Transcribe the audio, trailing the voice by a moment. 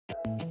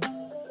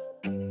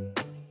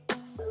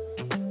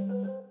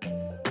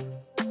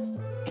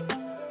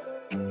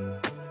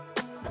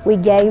we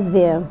gave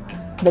them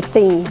the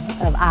theme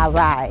of I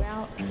Rise.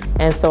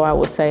 And so I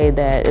would say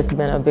that it's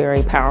been a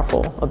very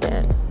powerful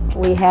event.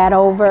 We had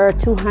over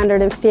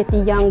 250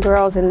 young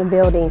girls in the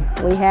building.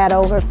 We had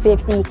over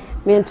 50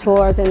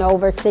 mentors and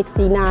over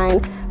 69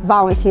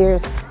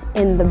 volunteers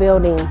in the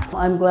building.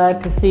 I'm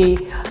glad to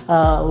see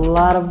a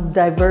lot of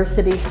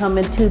diversity come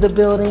into the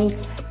building.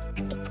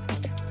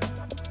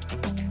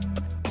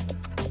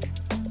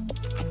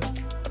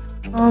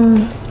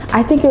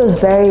 I think it was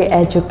very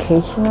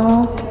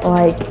educational.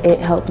 Like, it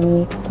helped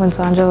me. When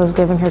Sandra was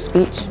giving her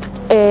speech,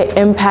 It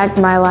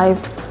impacted my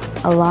life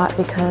a lot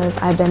because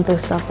I've been through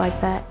stuff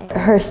like that.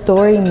 Her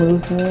story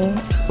moved me.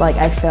 Like,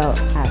 I felt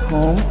at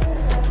home.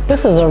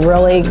 This is a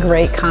really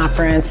great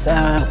conference,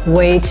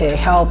 way to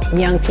help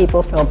young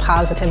people feel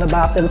positive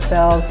about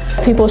themselves.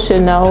 People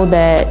should know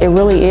that it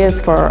really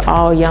is for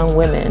all young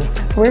women.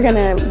 We're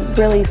gonna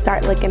really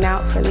start looking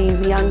out for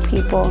these young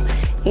people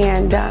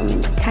and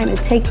kind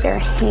of take their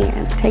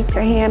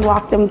hand,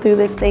 walk them through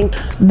this thing.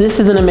 This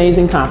is an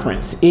amazing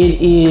conference.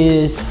 It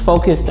is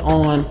focused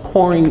on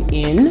pouring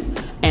in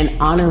and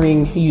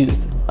honoring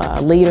youth.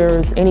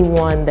 Leaders,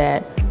 anyone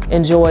that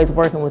enjoys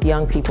working with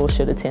young people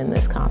should attend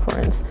this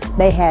conference.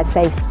 They had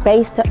safe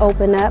space to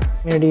open up. The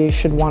community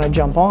should want to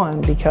jump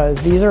on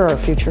because these are our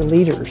future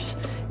leaders,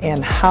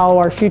 and how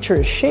our future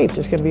is shaped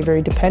is going to be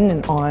very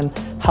dependent on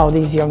how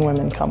these young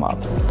women come up.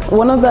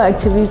 One of the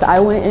activities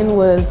I went in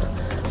was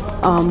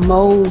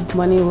More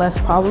Money, Less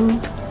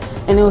Problems,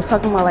 and it was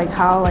talking about like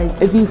how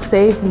if you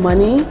save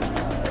money,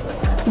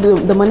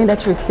 the money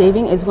that you're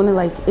saving is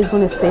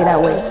gonna stay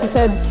that way. She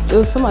said it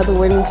was some other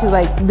wording. She's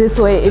like, this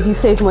way, if you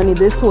save money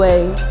this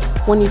way,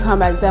 when you come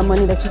back, that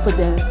money that you put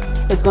in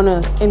is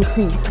gonna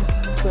increase.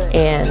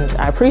 And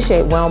I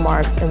appreciate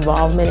Wellmark's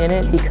involvement in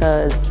it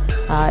because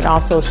it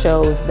also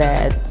shows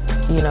that,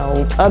 you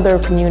know, other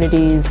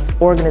communities,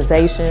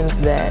 organizations,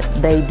 that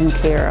they do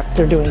care.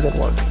 They're doing good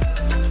work.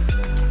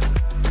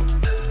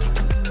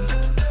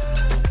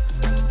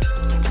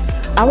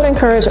 I would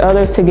encourage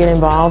others to get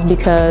involved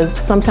because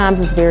sometimes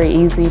it's very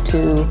easy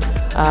to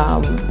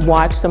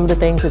watch some of the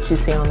things that you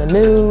see on the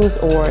news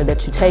or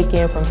that you take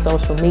in from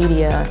social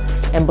media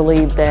and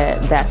believe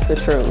that that's the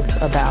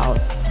truth about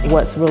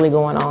what's really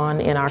going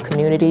on in our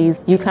communities.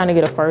 You kind of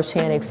get a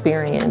first-hand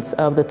experience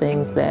of the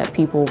things that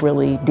people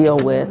really deal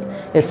with,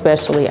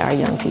 especially our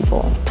young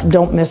people.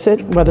 Don't miss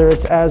it, whether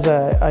it's as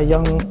a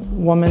young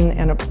woman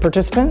and a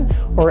participant,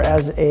 or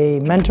as a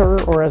mentor,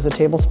 or as a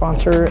table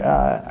sponsor.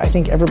 I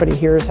think everybody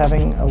here is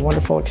having a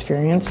wonderful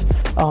experience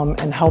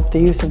and help the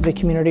youth of the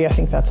community. I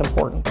think that's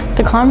important.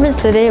 The conference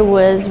today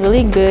was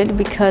really good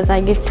because I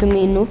get to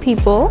meet new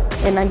people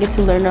and I get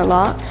to learn a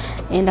lot,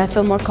 and I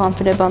feel more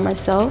confident about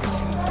myself,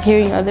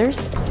 hearing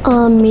others.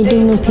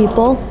 Meeting new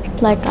people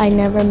like I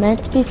never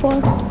met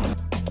before.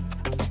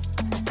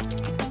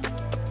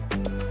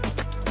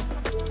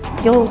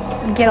 You'll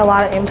get a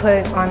lot of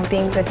input on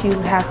things that you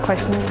have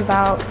questions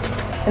about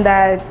and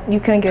that you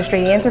couldn't get a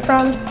straight answer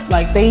from.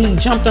 Like, they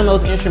jumped on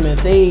those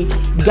instruments, they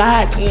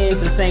got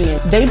into singing,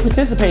 they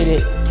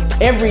participated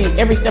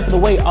every step of the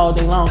way all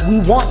day long. We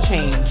want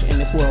change in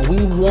this world.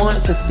 We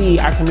want to see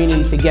our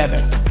community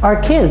together.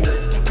 Our kids,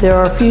 they're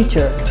our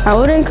future. I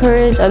would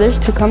encourage others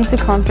to come to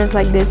conference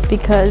like this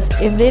because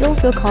if they don't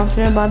feel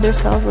confident about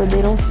themselves or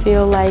they don't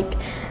feel like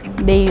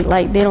they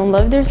don't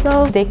love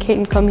themselves, they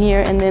can come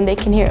here and then they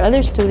can hear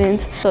other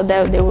students so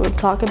that they will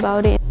talk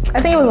about it. I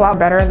think it was a lot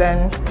better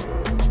than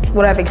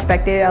what I've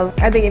expected.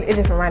 I think it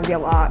just reminded me a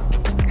lot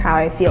how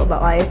I feel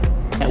about life.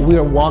 We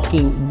are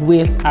walking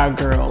with our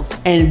girls,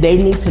 and they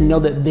need to know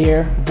that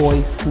their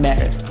voice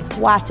matters.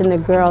 Watching the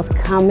girls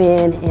come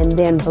in and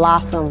then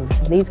blossom.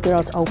 These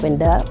girls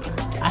opened up.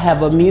 I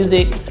have a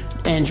music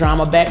and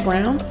drama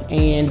background,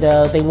 and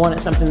they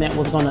wanted something that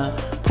was gonna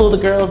pull the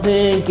girls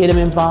in, get them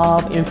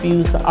involved,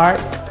 infuse the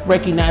arts,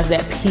 recognize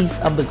that piece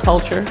of the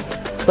culture.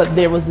 But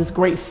there was this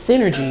great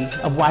synergy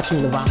of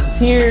watching the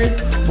volunteers,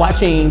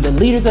 watching the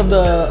leaders of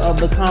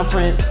the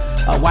conference,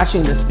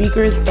 watching the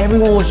speakers.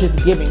 Everyone was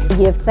just giving. We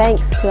give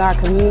thanks to our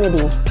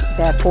community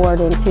that poured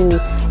into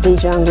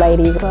these young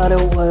ladies. I thought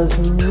it was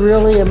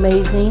really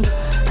amazing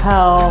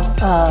how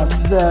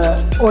the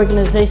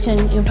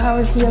organization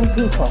empowers young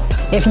people.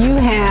 If you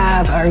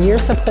have or you're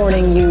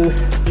supporting youth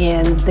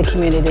in the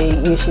community,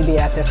 you should be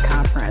at this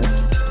conference.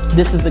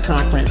 This is the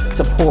conference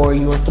to pour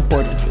your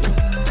support into.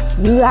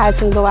 You guys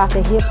can go out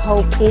to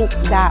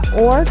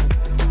hiphopeinc.org,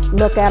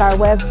 look at our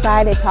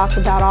website. It talks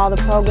about all the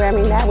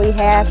programming that we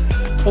have,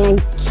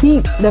 and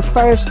keep the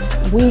first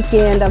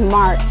weekend of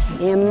March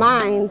in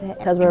mind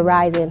because we're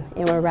rising,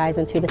 and we're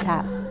rising to the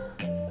top.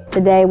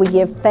 Today we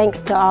give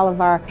thanks to all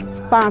of our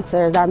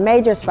sponsors, our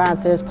major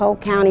sponsors, Polk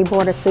County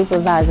Board of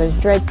Supervisors,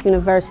 Drake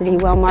University,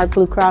 Wellmark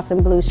Blue Cross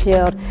and Blue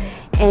Shield,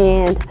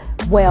 and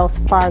Wells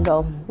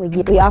Fargo.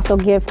 We also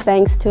give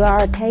thanks to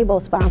our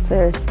table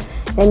sponsors.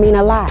 They mean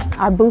a lot.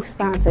 Our booth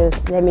sponsors,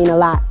 they mean a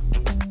lot.